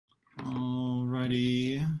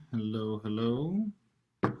Alrighty, hello, hello.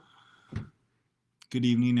 Good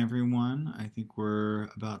evening, everyone. I think we're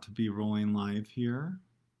about to be rolling live here.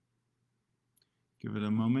 Give it a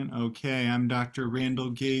moment. Okay, I'm Dr. Randall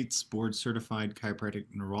Gates, board certified chiropractic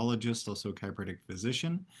neurologist, also chiropractic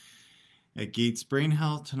physician at Gates Brain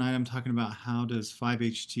Health. Tonight I'm talking about how does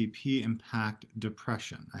 5-HTP impact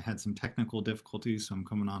depression. I had some technical difficulties, so I'm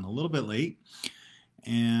coming on a little bit late.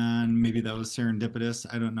 And maybe that was serendipitous.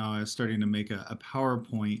 I don't know. I was starting to make a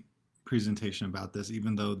PowerPoint presentation about this,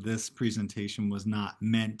 even though this presentation was not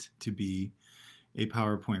meant to be a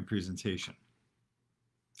PowerPoint presentation.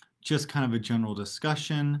 Just kind of a general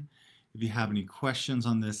discussion. If you have any questions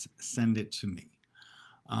on this, send it to me.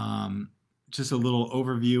 Just a little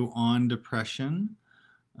overview on depression.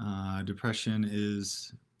 Depression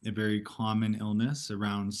is a very common illness.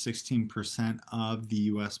 Around 16% of the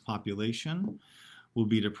US population will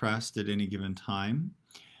be depressed at any given time.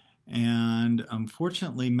 And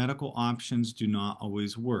unfortunately, medical options do not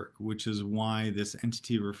always work, which is why this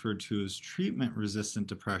entity referred to as treatment-resistant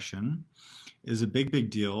depression is a big, big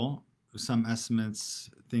deal. Some estimates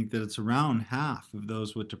think that it's around half of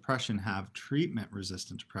those with depression have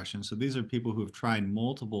treatment-resistant depression. So these are people who have tried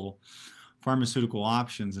multiple pharmaceutical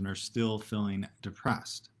options and are still feeling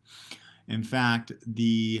depressed. In fact,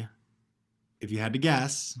 if you had to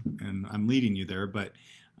guess, and I'm leading you there, but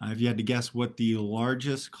if you had to guess what the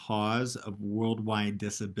largest cause of worldwide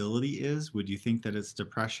disability is, would you think that it's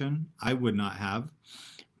depression? I would not have,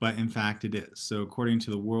 but in fact it is. So according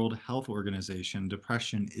to the World Health Organization,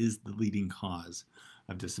 depression is the leading cause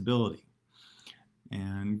of disability.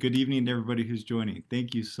 And good evening to everybody who's joining.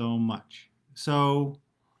 Thank you so much. So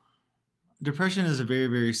depression is a very,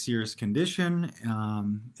 very serious condition.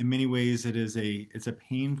 In many ways, it's a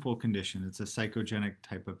painful condition. It's a psychogenic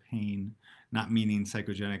type of pain, not meaning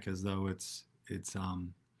psychogenic as though it's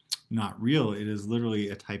not real. It is literally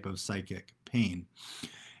a type of psychic pain.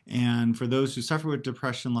 And for those who suffer with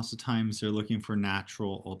depression, lots of times they're looking for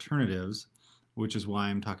natural alternatives, which is why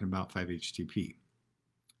I'm talking about 5-HTP.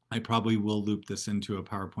 I probably will loop this into a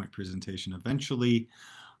PowerPoint presentation eventually.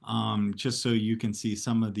 Just so you can see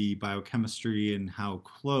some of the biochemistry and how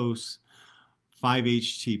close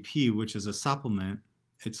 5-HTP, which is a supplement,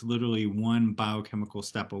 it's literally one biochemical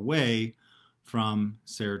step away from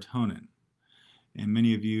serotonin. And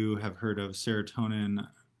many of you have heard of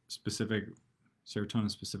serotonin-specific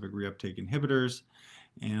reuptake inhibitors,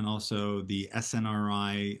 and also the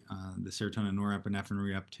SNRI, the serotonin norepinephrine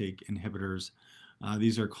reuptake inhibitors.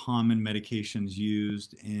 These are common medications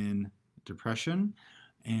used in depression.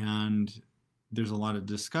 And there's a lot of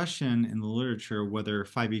discussion in the literature whether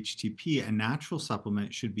 5-HTP, a natural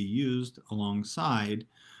supplement, should be used alongside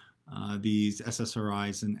these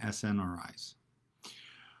SSRIs and SNRIs.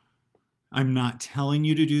 I'm not telling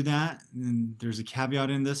you to do that. And there's a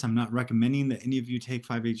caveat in this. I'm not recommending that any of you take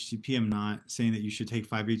 5-HTP. I'm not saying that you should take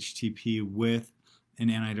 5-HTP with an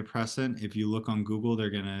antidepressant. If you look on Google,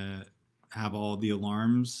 they're going to have all the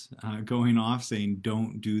alarms going off saying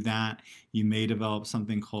don't do that. You may develop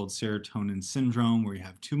something called serotonin syndrome, where you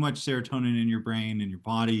have too much serotonin in your brain and your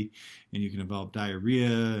body, and you can develop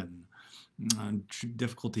diarrhea and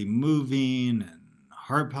difficulty moving and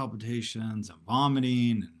heart palpitations and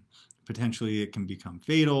vomiting, and potentially it can become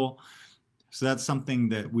fatal. So that's something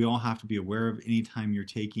that we all have to be aware of anytime you're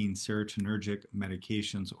taking serotonergic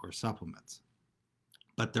medications or supplements.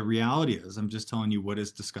 But the reality is, I'm just telling you what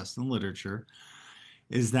is discussed in the literature,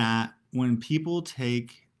 is that when people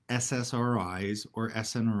take SSRIs or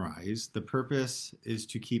SNRIs, the purpose is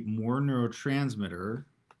to keep more neurotransmitter.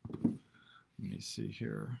 Let me see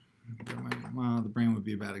here. Well, the brain would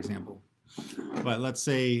be a bad example. But let's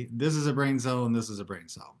say this is a brain cell and this is a brain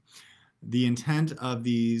cell. The intent of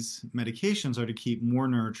these medications are to keep more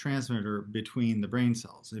neurotransmitter between the brain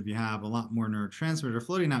cells. If you have a lot more neurotransmitter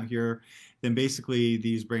floating out here, then basically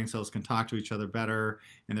these brain cells can talk to each other better,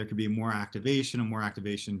 and there could be more activation, and more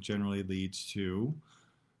activation generally leads to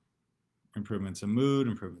improvements in mood,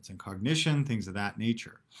 improvements in cognition, things of that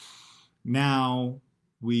nature. Now,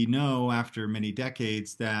 we know after many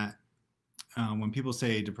decades that when people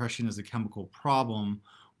say depression is a chemical problem,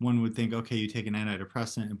 one would think, okay, you take an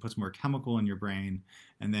antidepressant and puts more chemical in your brain,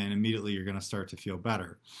 and then immediately you're going to start to feel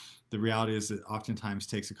better. The reality is it oftentimes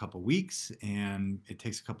takes a couple weeks, and it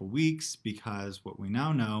takes a couple weeks because what we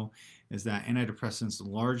now know is that antidepressants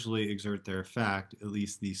largely exert their effect, at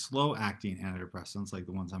least the slow-acting antidepressants, like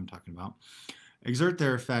the ones I'm talking about, exert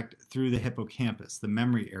their effect through the hippocampus, the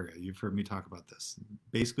memory area. You've heard me talk about this.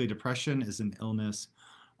 Basically, depression is an illness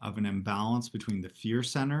of an imbalance between the fear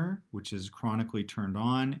center, which is chronically turned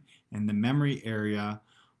on, and the memory area,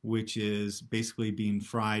 which is basically being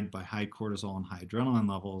fried by high cortisol and high adrenaline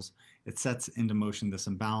levels. It sets into motion this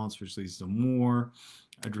imbalance, which leads to more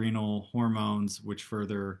adrenal hormones, which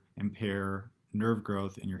further impair nerve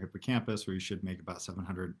growth in your hippocampus, where you should make about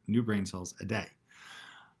 700 new brain cells a day.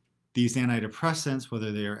 These antidepressants,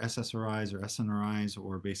 whether they are SSRIs or SNRIs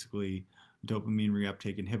or basically dopamine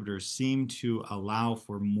reuptake inhibitors, seem to allow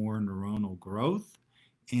for more neuronal growth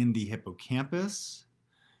in the hippocampus.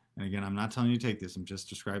 And again, I'm not telling you to take this, I'm just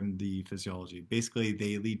describing the physiology. Basically,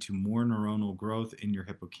 they lead to more neuronal growth in your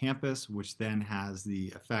hippocampus, which then has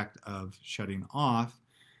the effect of shutting off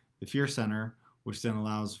the fear center, which then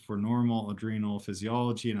allows for normal adrenal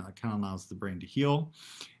physiology, and it kind of allows the brain to heal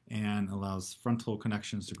and allows frontal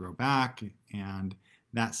connections to grow back, and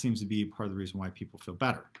that seems to be part of the reason why people feel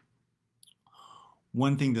better.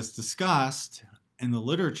 One thing that's discussed in the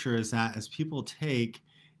literature is that as people take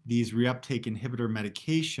these reuptake inhibitor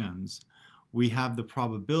medications, we have the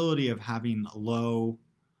probability of having low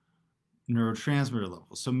neurotransmitter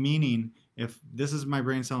levels. So meaning, if this is my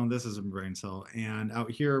brain cell and this is a brain cell, and out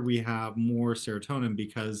here we have more serotonin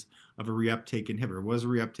because of a reuptake inhibitor. What is a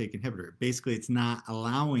reuptake inhibitor? Basically, it's not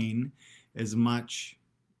allowing as much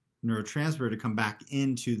neurotransmitter to come back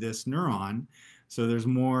into this neuron, so there's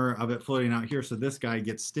more of it floating out here, so this guy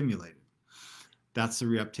gets stimulated. That's the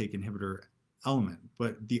reuptake inhibitor element.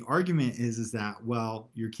 But the argument is that, well,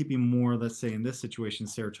 you're keeping more, let's say in this situation,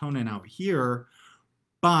 serotonin out here,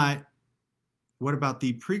 but what about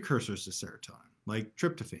the precursors to serotonin, like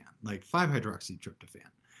tryptophan, like 5-hydroxytryptophan?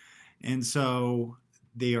 And so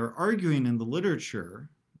they are arguing in the literature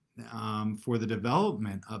for the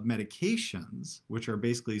development of medications, which are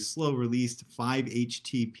basically slow-released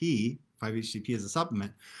 5-HTP. 5-HTP is a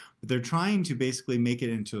supplement, but they're trying to basically make it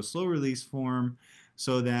into a slow-release form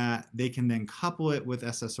so that they can then couple it with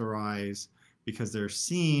SSRIs, because they're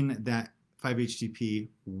seeing that 5-HTP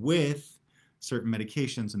with certain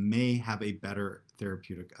medications may have a better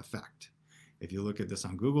therapeutic effect. If you look at this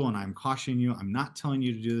on Google, and I'm cautioning you, I'm not telling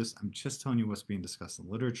you to do this, I'm just telling you what's being discussed in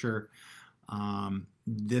literature.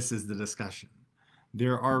 This is the discussion.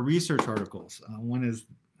 There are research articles. One is,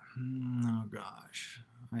 oh gosh,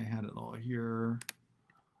 I had it all here.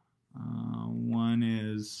 One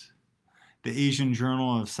is the Asian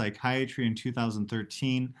Journal of Psychiatry in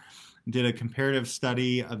 2013 did a comparative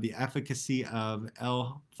study of the efficacy of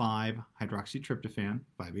L5-hydroxytryptophan,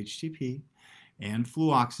 5-HTP, and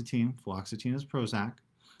fluoxetine. Fluoxetine is Prozac,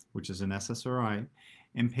 which is an SSRI,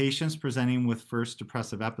 in patients presenting with first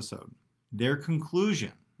depressive episode. Their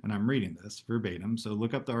conclusion, and I'm reading this verbatim, so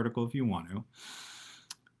look up the article if you want to.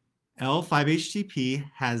 L5-HTP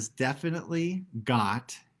has definitely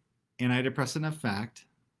got antidepressant effect.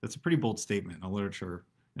 That's a pretty bold statement in the literature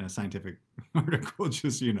in a scientific article,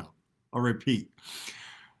 just so you know. I'll repeat.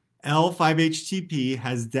 L5-HTP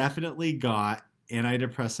has definitely got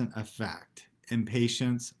antidepressant effect in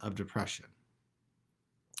patients of depression.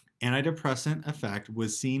 Antidepressant effect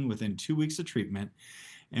was seen within 2 weeks of treatment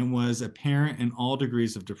and was apparent in all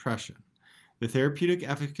degrees of depression. The therapeutic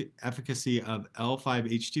efficacy of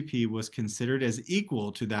L5-HTP was considered as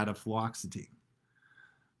equal to that of fluoxetine.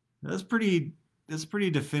 That's pretty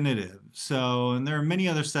definitive. So, and there are many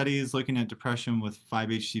other studies looking at depression with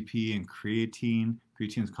 5-HTP and creatine.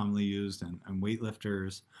 Creatine is commonly used in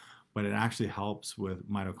weightlifters, but it actually helps with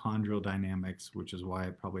mitochondrial dynamics, which is why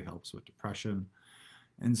it probably helps with depression.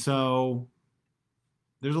 And so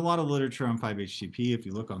there's a lot of literature on 5-HTP. If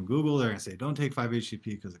you look on Google, they're going to say, don't take 5-HTP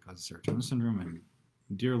because it causes serotonin syndrome, and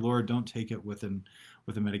dear Lord, don't take it with a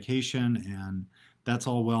medication, and that's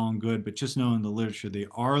all well and good, but just know in the literature they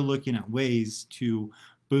are looking at ways to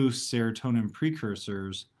boost serotonin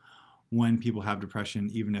precursors when people have depression,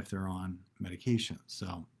 even if they're on medication.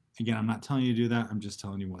 So again, I'm not telling you to do that, I'm just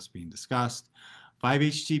telling you what's being discussed.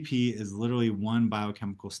 5-HTP is literally one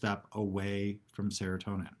biochemical step away from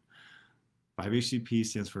serotonin. 5-HTP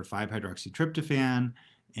stands for 5-hydroxytryptophan,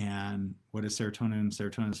 and what is serotonin?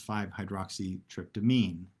 Serotonin is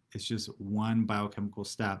 5-hydroxytryptamine. It's just one biochemical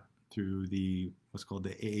step through the what's called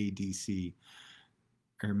the AADC,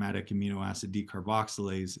 aromatic amino acid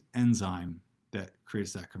decarboxylase enzyme, that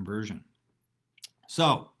creates that conversion.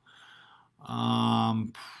 So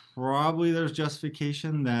probably there's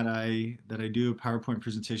justification that I do a PowerPoint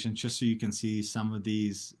presentation just so you can see some of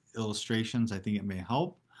these illustrations. I think it may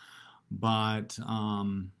help, but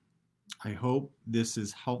I hope this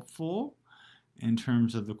is helpful in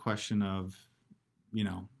terms of the question of, you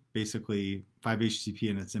know, basically 5-HTP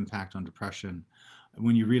and its impact on depression.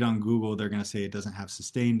 When you read on Google, they're going to say it doesn't have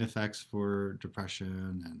sustained effects for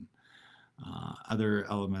depression and other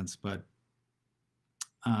elements, but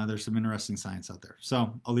there's some interesting science out there.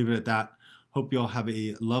 So I'll leave it at that. Hope you all have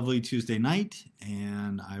a lovely Tuesday night,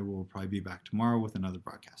 and I will probably be back tomorrow with another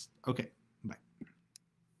broadcast. Okay.